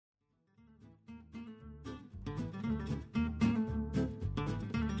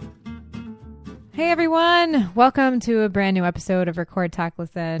Hey everyone, welcome to a brand new episode of Record Talk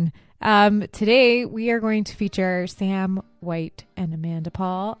Listen. Today we are going to feature Sam White and Amanda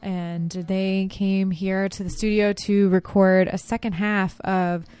Paul, and they came here to the studio to record a second half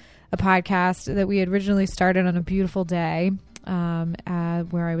of a podcast that we had originally started on a beautiful day,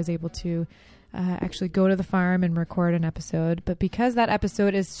 where I was able to actually go to the farm and record an episode. But because that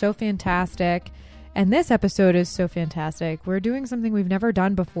episode is so fantastic, and this episode is so fantastic, we're doing something we've never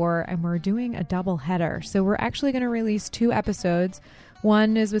done before, and we're doing a double header. So we're actually going to release two episodes.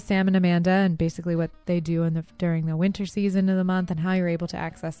 One is with Sam and Amanda and basically what they do during the winter season of the month and how you're able to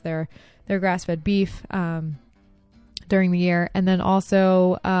access their grass-fed beef during the year. And then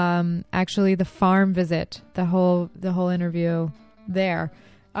also actually the farm visit, the whole interview there,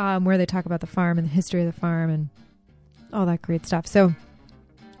 where they talk about the farm and the history of the farm and all that great stuff. So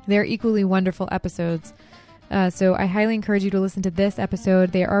they're equally wonderful episodes. So I highly encourage you to listen to this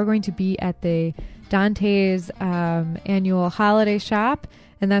episode. They are going to be at the Dante's annual holiday shop,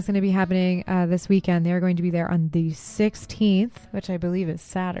 and that's going to be happening this weekend. They're going to be there on the 16th, which I believe is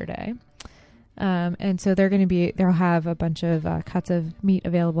Saturday. And so they'll have a bunch of cuts of meat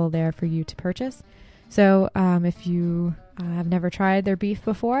available there for you to purchase. So if you have never tried their beef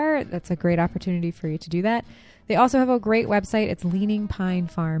before, that's a great opportunity for you to do that. They also have a great website. It's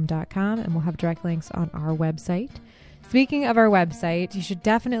leaningpinefarm.com, and we'll have direct links on our website. Speaking of our website, you should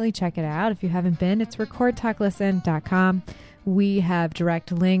definitely check it out. If you haven't been, it's recordtalklisten.com. We have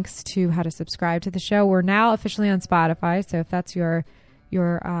direct links to how to subscribe to the show. We're now officially on Spotify, so if that's your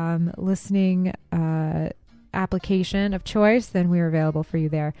listening application of choice, then we're available for you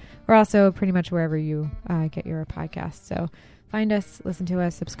there. We're also pretty much wherever you get your podcasts. So find us, listen to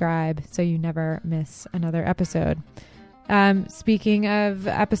us, subscribe so you never miss another episode. Speaking of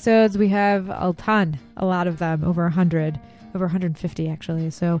episodes, we have a lot of them, over 100, over 150 actually.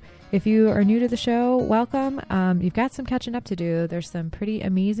 So if you are new to the show, welcome. You've got some catching up to do. There's some pretty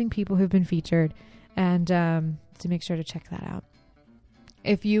amazing people who've been featured, and to make sure to check that out.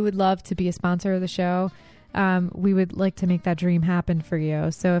 If you would love to be a sponsor of the show, we would like to make that dream happen for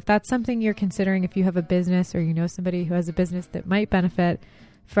you. So if that's something you're considering, if you have a business or you know somebody who has a business that might benefit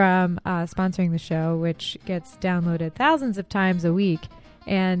from sponsoring the show, which gets downloaded thousands of times a week,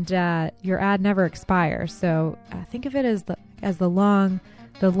 and your ad never expires. So think of it as the long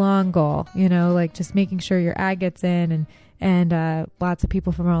goal, like just making sure your ad gets in and lots of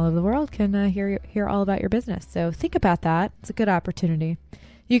people from all over the world can hear all about your business. So think about that. It's a good opportunity.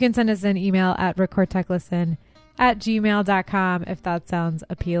 You can send us an email at recordtechlisten@gmail.com if that sounds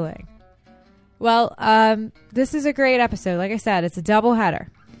appealing. Well, this is a great episode. Like I said, it's a double header.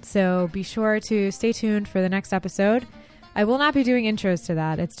 So be sure to stay tuned for the next episode. I will not be doing intros to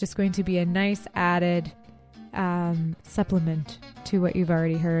that. It's just going to be a nice added supplement to what you've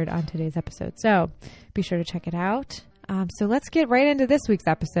already heard on today's episode. So be sure to check it out. So let's get right into this week's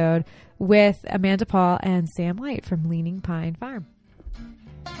episode with Amanda Paul and Sam White from Leaning Pine Farm.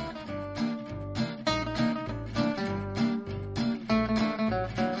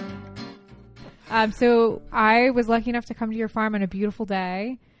 So I was lucky enough to come to your farm on a beautiful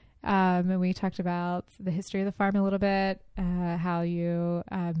day. And we talked about the history of the farm a little bit, how you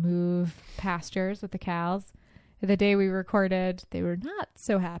move pastures with the cows. The day we recorded, they were not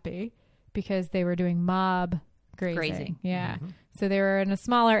so happy because they were doing mob grazing. Yeah. Mm-hmm. So they were in a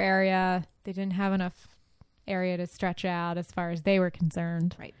smaller area. They didn't have enough area to stretch out as far as they were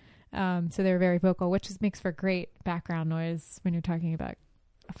concerned. Right. So they were very vocal, which just makes for great background noise when you're talking about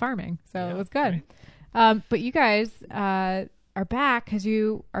farming. So it was good. Right. But you guys are back because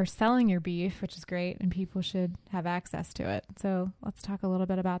you are selling your beef, which is great, and people should have access to it. So let's talk a little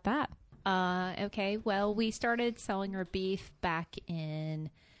bit about that. Okay. Well, we started selling our beef back in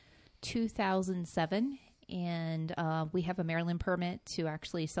 2007, and we have a Maryland permit to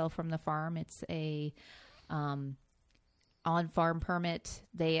actually sell from the farm. It's a on-farm permit.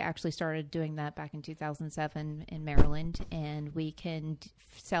 They actually started doing that back in 2007 in Maryland, and we can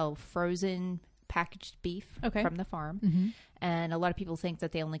sell frozen packaged beef from the farm. Mm-hmm. And a lot of people think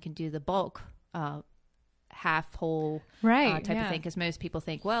that they only can do the bulk half whole type of thing, because most people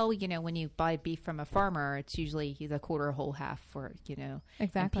think, well, when you buy beef from a farmer, it's usually the quarter whole half, or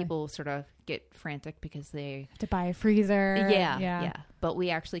exactly. And people sort of get frantic because they have to buy a freezer. Yeah. But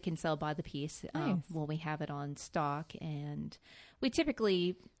we actually can sell by the piece nice. When we have it on stock, and we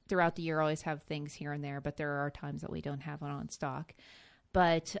typically throughout the year always have things here and there, but there are times that we don't have it on stock.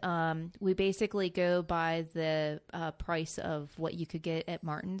 But we basically go by the price of what you could get at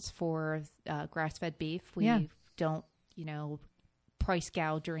Martin's for grass-fed beef. We don't, price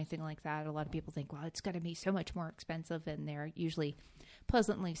gouge or anything like that. A lot of people think, well, it's going to be so much more expensive, and they're usually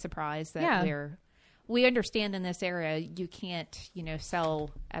pleasantly surprised that we understand in this area you can't, sell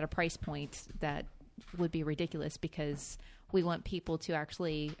at a price point that would be ridiculous, because we want people to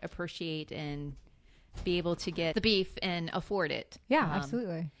actually appreciate and be able to get the beef and afford it. Yeah,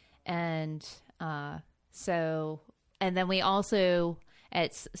 absolutely. And and then we also,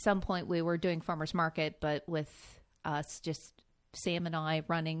 at some point, we were doing farmers market, but with us, just Sam and I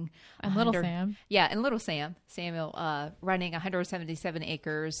running. And little Sam. Yeah, and little Samuel, running 177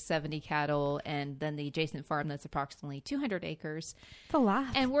 acres, 70 cattle, and then the adjacent farm that's approximately 200 acres. It's a lot.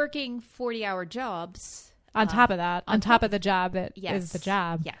 And working 40-hour jobs. On top of that, on top of the job that is the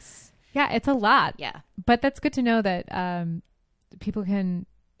job. Yes. Yeah, it's a lot. Yeah. But that's good to know that people can,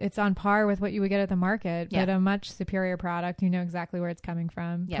 it's on par with what you would get at the market, but a much superior product. You know exactly where it's coming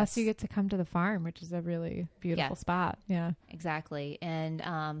from. Yes. Plus you get to come to the farm, which is a really beautiful spot. Yeah. Exactly. And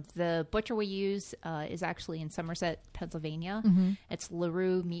the butcher we use is actually in Somerset, Pennsylvania. It's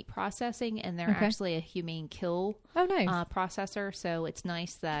LaRue Meat Processing, and they're actually a humane kill processor. So it's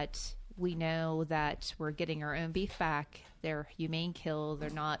nice that we know that we're getting our own beef back. They're humane kill. They're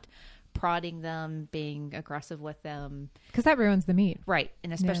not prodding them, being aggressive with them, because that ruins the meat, right?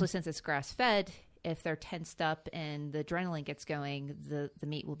 And especially since it's grass fed, if they're tensed up and the adrenaline gets going, the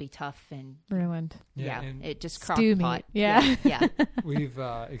meat will be tough and ruined. Yeah, it just crock meat. pot. Yeah. We've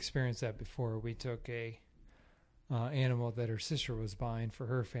experienced that before. We took a animal that her sister was buying for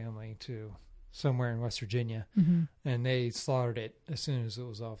her family to somewhere in West Virginia, and they slaughtered it as soon as it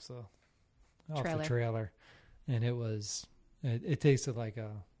was off the trailer, and it tasted like a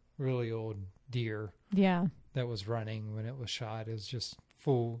really old deer that was running when it was shot. It was just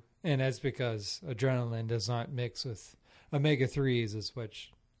full, and that's because adrenaline does not mix with omega-3s,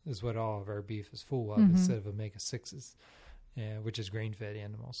 is what all of our beef is full of, instead of omega-6s, which is grain-fed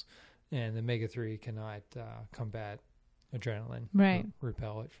animals. And the omega-3 cannot combat adrenaline, right?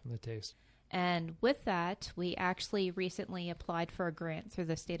 Repel it from the taste. And with that, we actually recently applied for a grant through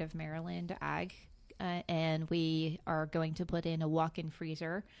the state of Maryland Ag. And we are going to put in a walk-in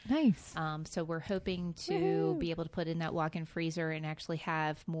freezer. Nice. So we're hoping to be able to put in that walk-in freezer and actually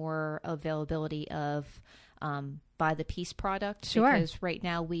have more availability of buy the piece product. Sure. Because right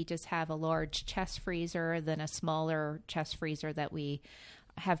now we just have a large chest freezer, then a smaller chest freezer that we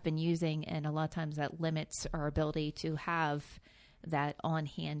have been using. And a lot of times that limits our ability to have that on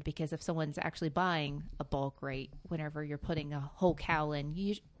hand, because if someone's actually buying a bulk rate, whenever you're putting a whole cow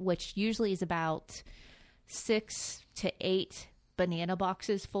in, which usually is about 6 to 8 banana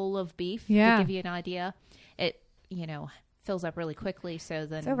boxes full of beef, to give you an idea, it fills up really quickly. So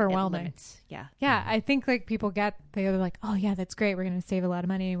then it's overwhelming. It limits, yeah. I think like people they're like, oh yeah, that's great, we're going to save a lot of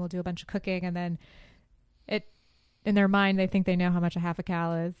money and we'll do a bunch of cooking, and then in their mind they think they know how much a half a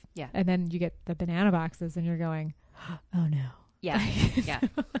cow is, and then you get the banana boxes and you're going, oh no. Yeah.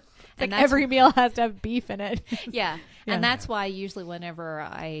 And like every meal has to have beef in it. And that's why usually whenever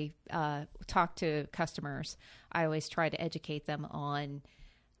I talk to customers, I always try to educate them on,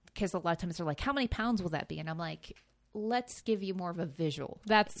 because a lot of times they're like, how many pounds will that be? And I'm like, let's give you more of a visual.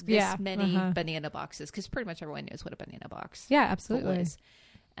 That's this many banana boxes, because pretty much everyone knows what a banana box absolutely is.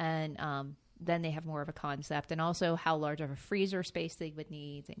 And then they have more of a concept, and also how large of a freezer space they would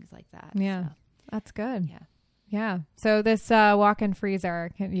need, things like that. So, that's good. Yeah. So this walk-in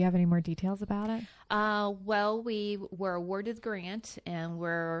freezer, do you have any more details about it? Well, we were awarded the grant, and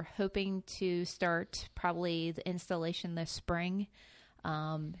we're hoping to start probably the installation this spring,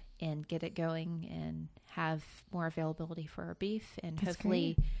 and get it going and have more availability for our beef, and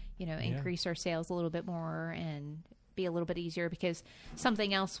hopefully, increase our sales a little bit more and be a little bit easier, because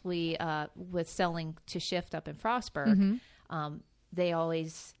something else we, with selling to Shift up in Frostburg, they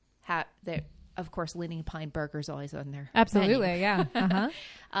always have of course, Leaning Pine Burger's always on there. Absolutely, menu.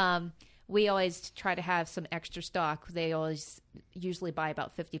 yeah. We always try to have some extra stock. They always usually buy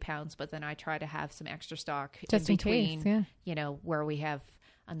about 50 pounds, but then I try to have some extra stock just in between, case, where we have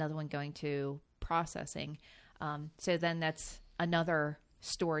another one going to processing. So then that's another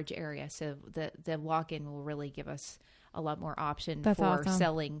storage area. So the walk-in will really give us a lot more option for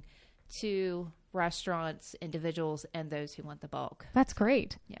selling to restaurants, individuals, and those who want the bulk. That's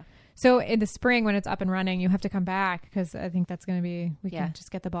great. Yeah. So in the spring, when it's up and running, you have to come back, because I think that's going to be, we can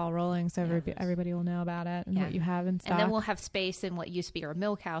just get the ball rolling, so everybody will know about it and what you have in stock. And then we'll have space in what used to be our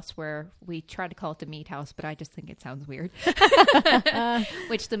milk house, where we try to call it the meat house, but I just think it sounds weird.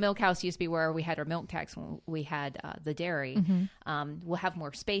 Which the milk house used to be where we had our milk tax when we had the dairy. We'll have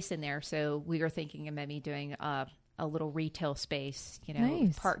more space in there, so we were thinking of maybe doing a little retail space,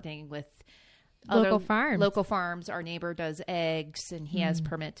 nice. Partnering with local farms. Local farms. Our neighbor does eggs, and he has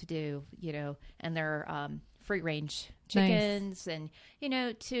permit to do, and they're free range chickens, and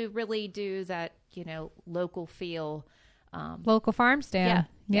to really do that, local feel. Local farm stand.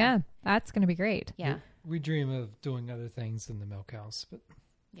 Yeah. That's going to be great. Yeah. We dream of doing other things in the milk house, but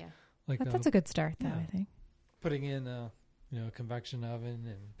that's a good start, though. I think putting in a convection oven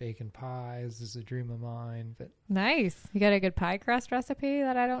and baking pies is a dream of mine. But nice. You got a good pie crust recipe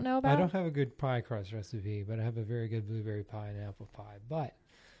that I don't know about? I don't have a good pie crust recipe, but I have a very good blueberry pie and apple pie. But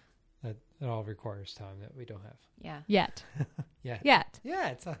that all requires time that we don't have. Yeah. Yet. Yet. Yeah,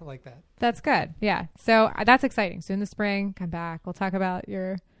 it's not like that. That's good. Yeah. So that's exciting. So in the spring, come back. We'll talk about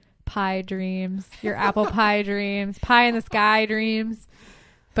your pie dreams, your apple pie dreams, pie in the sky dreams.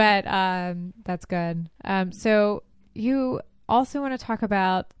 But that's good. So you also want to talk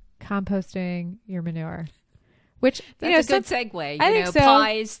about composting your manure, which that's a good segue. I think so.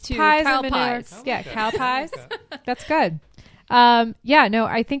 Pies to cow pies. Yeah, cow pies. That's good.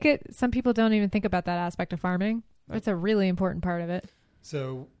 I think some people don't even think about that aspect of farming. It's a really important part of it.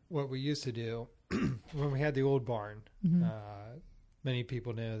 So what we used to do when we had the old barn, many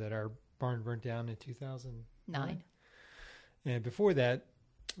people know that our barn burnt down in 2009. And before that,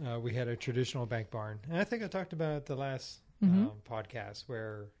 we had a traditional bank barn. And I think I talked about it the last podcast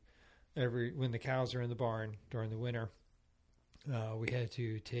where when the cows are in the barn during the winter, we had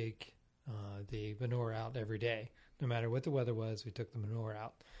to take the manure out every day. No matter what the weather was, we took the manure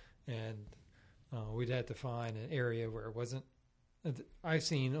out. And we'd have to find an area where it wasn't. I've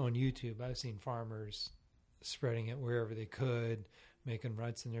seen on YouTube, I've seen farmers spreading it wherever they could, making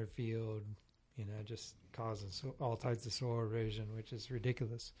ruts in their field, just causing all types of soil erosion, which is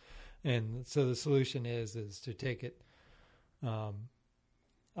ridiculous. And so the solution is to take it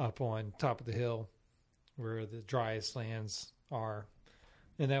up on top of the hill where the driest lands are.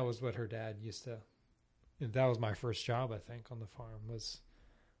 And that was what her dad used to. That was my first job, I think, on the farm was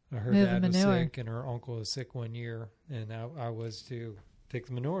her dad was sick and her uncle was sick one year. And I was to take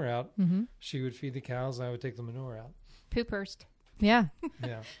the manure out. Mm-hmm. She would feed the cows. I would take the manure out. Poop-hurst. Yeah.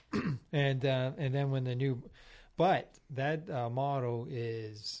 Yeah. And then when but that model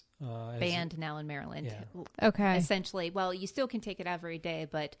is banned now in Maryland. Yeah. Okay. Essentially, well, you still can take it every day,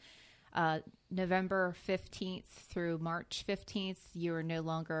 but November 15th through March 15th, you are no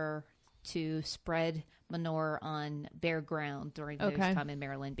longer to spread manure on bare ground during those time in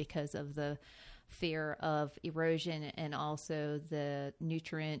Maryland because of the fear of erosion and also the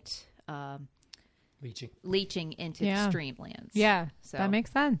nutrient leaching into streamlands. Yeah, so that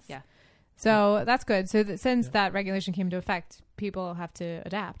makes sense. Yeah. So that's good. So since that regulation came into effect, people have to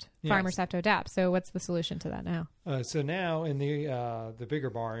adapt. Yes. Farmers have to adapt. So what's the solution to that now? So now in the bigger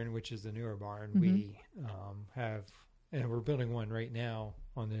barn, which is the newer barn, we have, and we're building one right now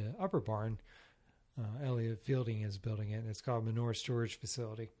on the upper barn. Elliott Fielding is building it, and it's called Manure Storage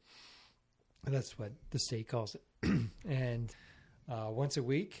Facility. And that's what the state calls it. And once a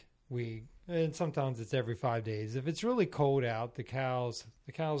week, and sometimes it's every 5 days. If it's really cold out, the cows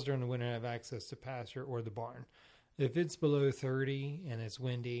during the winter have access to pasture or the barn. If it's below 30 and it's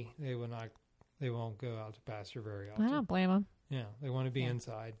windy, they won't go out to pasture very often. I don't blame them. Yeah, they want to be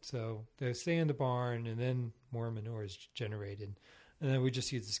inside. So they stay in the barn, and then more manure is generated. And then we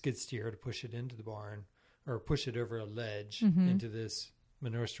just use the skid steer to push it into the barn or push it over a ledge into this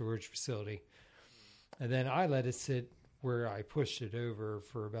manure storage facility. And then I let it sit where I pushed it over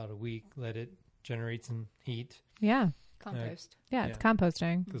for about a week, let it generate some heat. Yeah. Compost. It's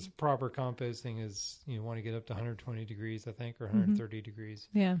composting. Because proper composting is, you want to get up to 120 degrees, I think, or 130 degrees.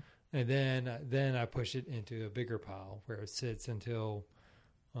 Yeah. And then I push it into a bigger pile where it sits until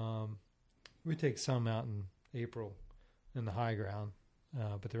we take some out in April in the high ground,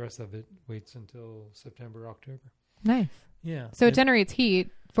 but the rest of it waits until September, October. Nice. Yeah. So it generates heat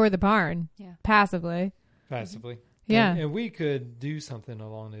for the barn passively. Yeah. And we could do something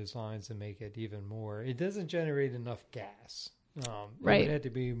along those lines and make it even more. It doesn't generate enough gas. Right. It would have to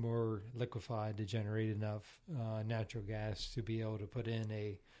be more liquefied to generate enough natural gas to be able to put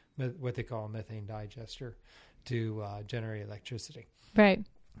in what they call a methane digester to generate electricity. Right.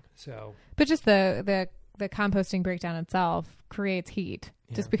 So, but just the composting breakdown itself creates heat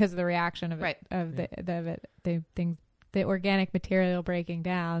just because of the reaction of it, the organic material breaking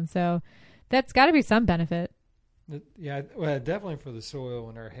down. So that's got to be some benefit. Yeah, well, definitely for the soil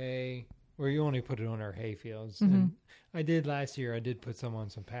and our hay, where you only put it on our hay fields. And I did last year. I did put some on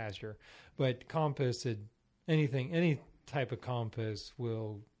some pasture, but composted any type of compost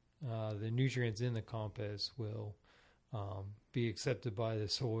will the nutrients in the compost will be accepted by the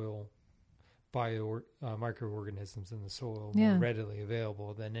soil microorganisms in the soil more readily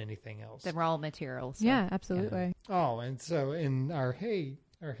available than anything else. The raw materials. So. Yeah, absolutely. And so in our hay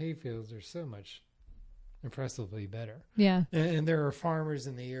fields are so much impressively better. Yeah. And there are farmers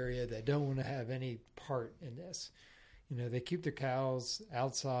in the area that don't want to have any part in this. They keep their cows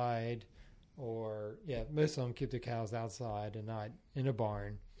outside, most of them keep their cows outside and not in a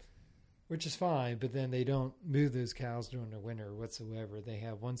barn, which is fine, but then they don't move those cows during the winter whatsoever. They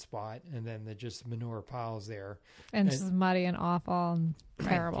have one spot, and then they're just manure piles there. And it's muddy and awful and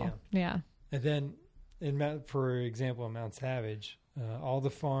terrible. Yeah. And then, for example, in Mount Savage, all the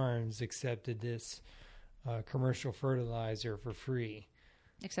farms accepted this commercial fertilizer for free.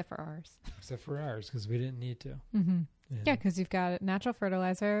 Except for ours. Because we didn't need to. Mm-hmm. Yeah, because you've got natural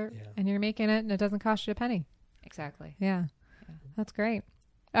fertilizer, and you're making it, and it doesn't cost you a penny. Exactly. Yeah. That's great.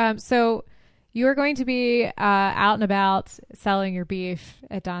 So you're going to be out and about selling your beef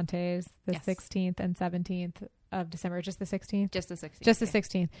at Dante's the 16th and 17th of December. Just the 16th? Just the 16th. Just the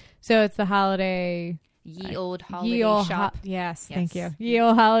 16th. So it's the holiday... Ye Old Holiday Shop. Yes, thank you. Ye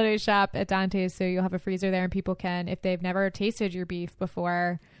Old Holiday Shop at Dante's. So you'll have a freezer there, and people can, if they've never tasted your beef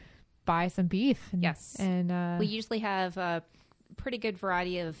before, buy some beef. And we usually have a pretty good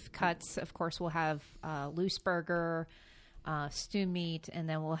variety of cuts. Of course, we'll have loose burger, stew meat, and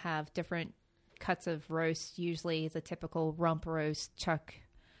then we'll have different cuts of roast, usually the typical rump roast, chuck,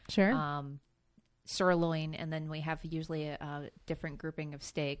 sirloin, and then we have usually a different grouping of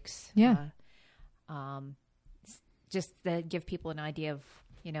steaks. Just to give people an idea of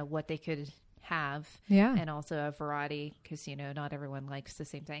what they could have, and also a variety, because not everyone likes the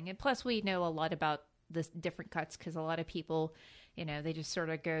same thing. And plus, we know a lot about the different cuts, because a lot of people, they just sort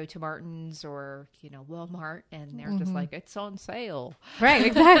of go to Martin's or Walmart, and they're just like, it's on sale. Right,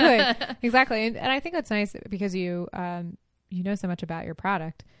 exactly. And I think that's nice, because you know so much about your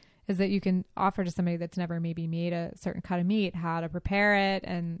product, is that you can offer to somebody that's never maybe made a certain cut of meat how to prepare it,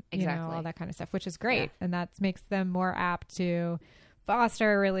 and all that kind of stuff, which is great. And that makes them more apt to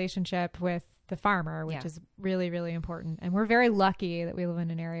foster a relationship with the farmer, which is really, really important. And we're very lucky that we live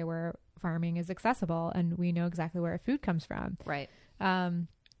in an area where farming is accessible, and we know exactly where our food comes from. Right. And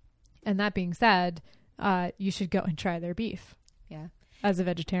that being said, you should go and try their beef. Yeah. As a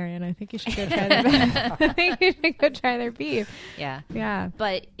vegetarian, I think you should go try their beef. I think you should go try their beef. Yeah. Yeah.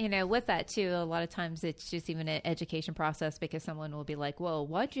 But, with that too, a lot of times it's just even an education process, because someone will be like, well,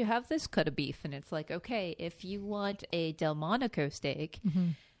 why'd you have this cut of beef? And it's like, okay, if you want a Delmonico steak,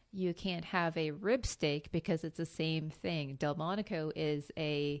 you can't have a rib steak, because it's the same thing. Delmonico is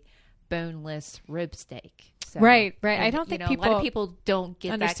a boneless rib steak. So, right. And, I don't think people, a lot of people don't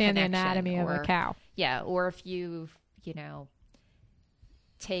get understand that the anatomy of a cow. Yeah. Or if you,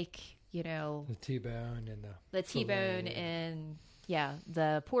 take, the T-bone and the T-bone and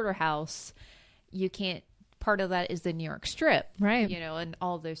the porterhouse, you can't, part of that is the New York strip, right? And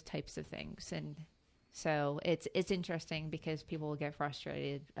all those types of things. And so it's interesting, because people will get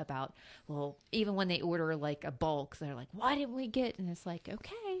frustrated about, well, even when they order like a bulk, they're like, why didn't we get, and it's like,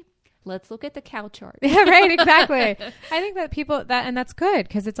 okay, let's look at the cow chart. Yeah, right. Exactly. I think that people and that's good,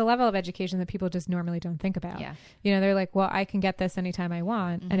 because it's a level of education that people just normally don't think about. Yeah. They're like, well, I can get this anytime I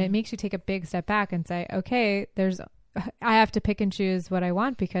want. And it makes you take a big step back and say, okay, I have to pick and choose what I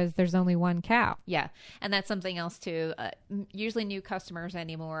want, because there's only one cow. Yeah. And that's something else too. Usually new customers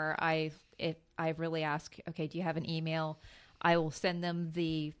anymore, I really ask, okay, do you have an email? I will send them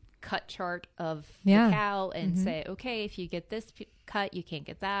the cut chart of the cow and say, okay, if you get this cut, you can't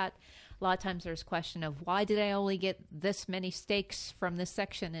get that. A lot of times there's a question of, why did I only get this many steaks from this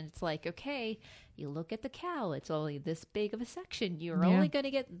section? And it's like, okay, you look at the cow, it's only this big of a section. You're only going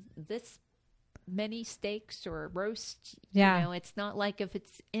to get this many steaks or roast. It's not like if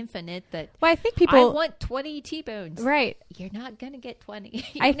it's infinite that, well, I think people, I want 20 T-bones. Right. You're not going to get 20.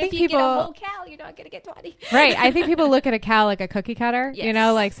 I think if you people get a whole cow, you're not going to get 20. Right. I think people look at a cow like a cookie cutter, oh,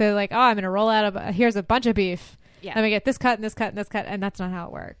 I'm going to roll out here's a bunch of beef. Yeah. Let me get this cut and this cut and this cut. And that's not how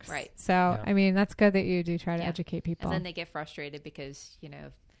it works. Right. So, I mean, that's good that you do try to educate people. And then they get frustrated because,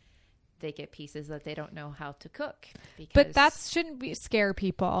 they get pieces that they don't know how to cook. But that shouldn't scare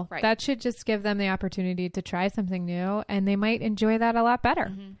people. Right. That should just give them the opportunity to try something new, and they might enjoy that a lot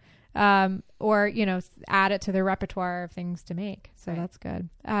better. Or, add it to their repertoire of things to make. So that's good.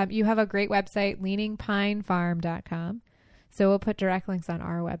 You have a great website, leaningpinefarm.com. So we'll put direct links on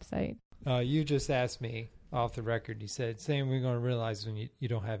our website. You just asked me off the record. You said, Sam, we're going to realize when you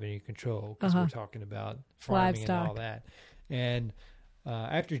don't have any control, because we're talking about farming livestock and all that. And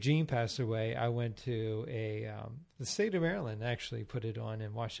after Gene passed away, I went to the state of Maryland actually put it on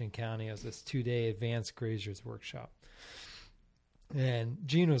in Washington County. It was this 2-day advanced grazers workshop. And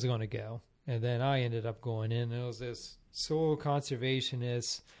Gene was going to go, And then I ended up going in. There was this soil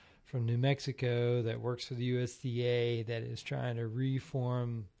conservationist from New Mexico that works for the USDA that is trying to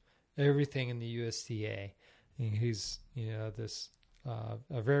reform everything in the USDA. And he's, this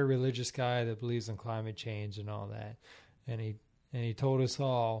a very religious guy that believes in climate change and all that. And he told us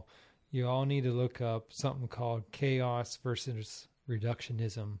all, you all need to look up something called chaos versus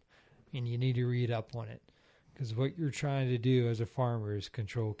reductionism, and you need to read up on it. Because what you're trying to do as a farmer is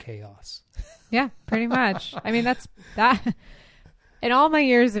control chaos. Yeah, pretty much. I mean, that's that. In all my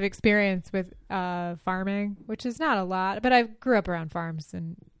years of experience with farming, which is not a lot, but I grew up around farms,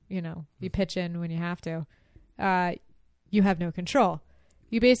 and you pitch in when you have to. You have no control.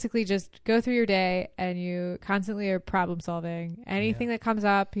 You basically just go through your day, and you constantly are problem solving. Anything that comes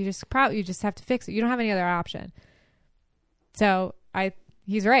up, you just have to fix it. You don't have any other option. So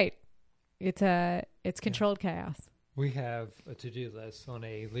he's right. It's controlled chaos. We have a to-do list on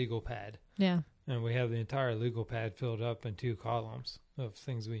a legal pad. Yeah. And we have the entire legal pad filled up in 2 columns of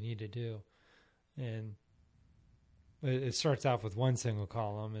things we need to do. And it starts off with one single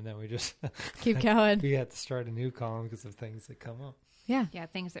column, and then we just keep going. We have to start a new column because of things that come up. Yeah. Yeah,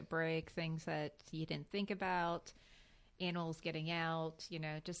 things that break, things that you didn't think about, animals getting out,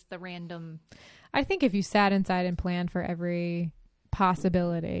 just the random. I think if you sat inside and planned for every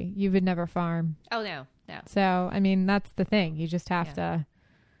possibility, you would never farm. Oh, no. So, I mean, that's the thing. You just have to.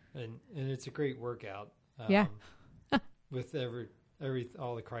 And it's a great workout. Yeah. With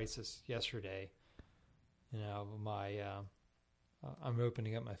all the crisis yesterday, I'm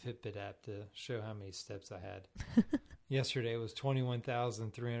opening up my Fitbit app to show how many steps I had. Yesterday was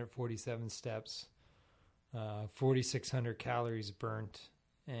 21,347 steps, 4,600 calories burnt,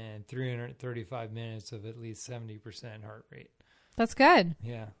 and 335 minutes of at least 70% heart rate. That's good.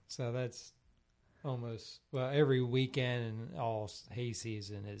 Yeah. So that's almost, every weekend and all hay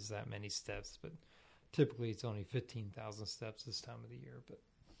season is that many steps, but typically it's only 15,000 steps this time of the year. But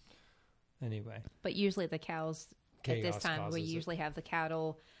anyway. But usually the cows Chaos at this time, we usually have the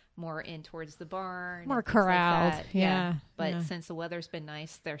cattle more in towards the barn. More corralled. Like yeah. But since the weather's been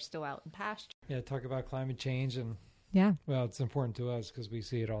nice, they're still out in pasture. Yeah, talk about climate change and well, it's important to us because we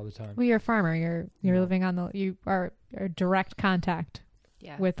see it all the time. Well, you're a farmer. You're living on you are direct contact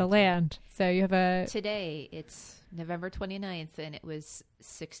with the land. So you have Today it's November 29th and it was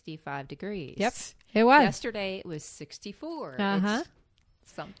 65 degrees. Yep, it was. Yesterday it was 64.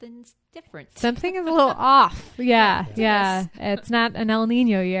 Something's different. Something is a little off. Yeah. It's not an El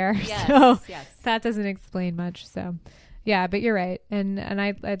Nino year. Yes, yes. That doesn't explain much. So, yeah, but you're right. And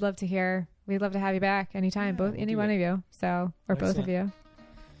I'd love to hear. We'd love to have you back anytime, any one of you. So, or both of you.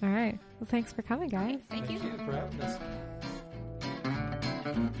 All right. Well, thanks for coming, guys. Thank you for having us.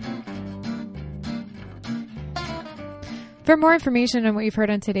 For more information on what you've heard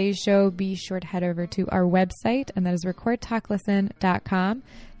on today's show, be sure to head over to our website, and that is recordtalklisten.com.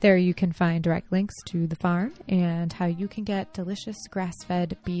 There you can find direct links to the farm and how you can get delicious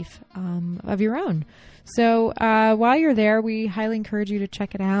grass-fed beef of your own. So while you're there, we highly encourage you to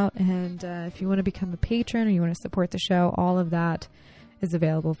check it out. And if you want to become a patron or you want to support the show, all of that is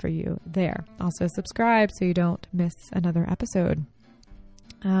available for you there. Also subscribe so you don't miss another episode.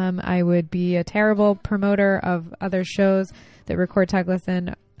 I would be a terrible promoter of other shows that Record Talk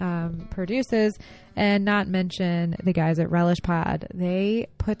Listen produces and not mention the guys at Relish Pod. They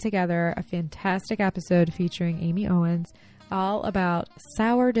put together a fantastic episode featuring Amy Owens all about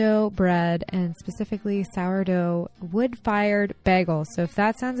sourdough bread and specifically sourdough wood-fired bagels. So if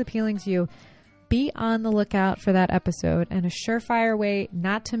that sounds appealing to you, be on the lookout for that episode. And a surefire way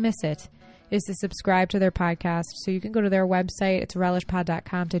not to miss it is to subscribe to their podcast. So you can go to their website. It's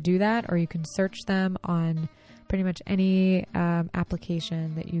relishpod.com to do that, or you can search them on pretty much any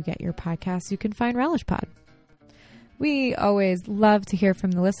application that you get your podcasts. You can find Relish Pod. We always love to hear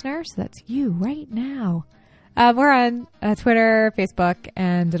from the listener, so that's you right now. We're on Twitter, Facebook,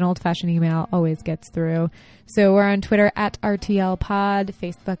 and an old-fashioned email always gets through. So we're on Twitter at RTLPod,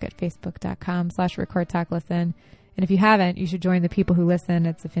 Facebook at facebook.com/recordtalklisten. And if you haven't, you should join the People Who Listen.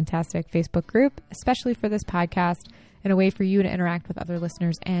 It's a fantastic Facebook group, especially for this podcast, and a way for you to interact with other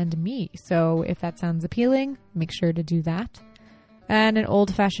listeners and me. So if that sounds appealing, make sure to do that. And an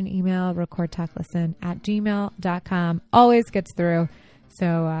old-fashioned email, recordtalklisten@gmail.com, always gets through.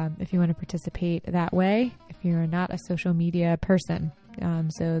 So if you want to participate that way, if you're not a social media person.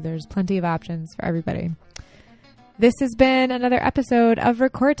 So there's plenty of options for everybody. This has been another episode of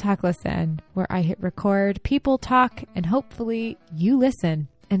Record Talk Listen, where I hit record, people talk, and hopefully you listen.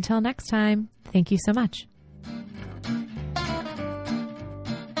 Until next time, thank you so much.